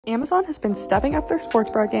Amazon has been stepping up their sports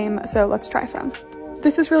bra game, so let's try some.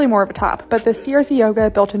 This is really more of a top, but the CRZ Yoga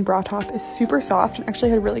built-in bra top is super soft and actually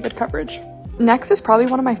had really good coverage. Next is probably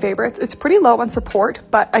one of my favorites. It's pretty low on support,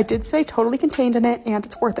 but I did stay totally contained in it, and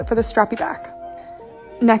it's worth it for the strappy back.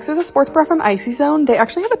 Next is a sports bra from Icy Zone. They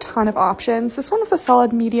actually have a ton of options. This one was a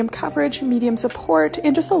solid medium coverage, medium support,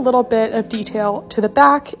 and just a little bit of detail to the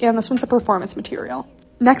back, and this one's a performance material.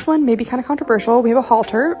 Next one may be kind of controversial. We have a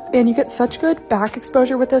halter, and you get such good back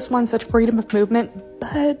exposure with this one, such freedom of movement,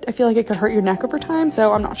 but I feel like it could hurt your neck over time,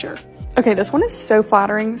 so I'm not sure. Okay, this one is so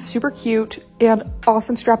flattering, super cute, and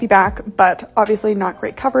awesome strappy back, but obviously not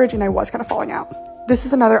great coverage, and I was kind of falling out. This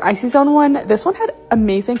is another Icy Zone one. This one had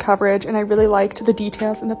amazing coverage, and I really liked the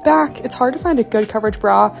details in the back. It's hard to find a good coverage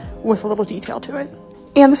bra with a little detail to it.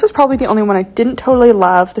 And this was probably the only one I didn't totally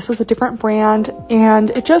love. This was a different brand, and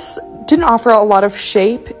it just didn't offer a lot of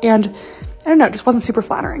shape, and I don't know, it just wasn't super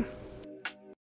flattering.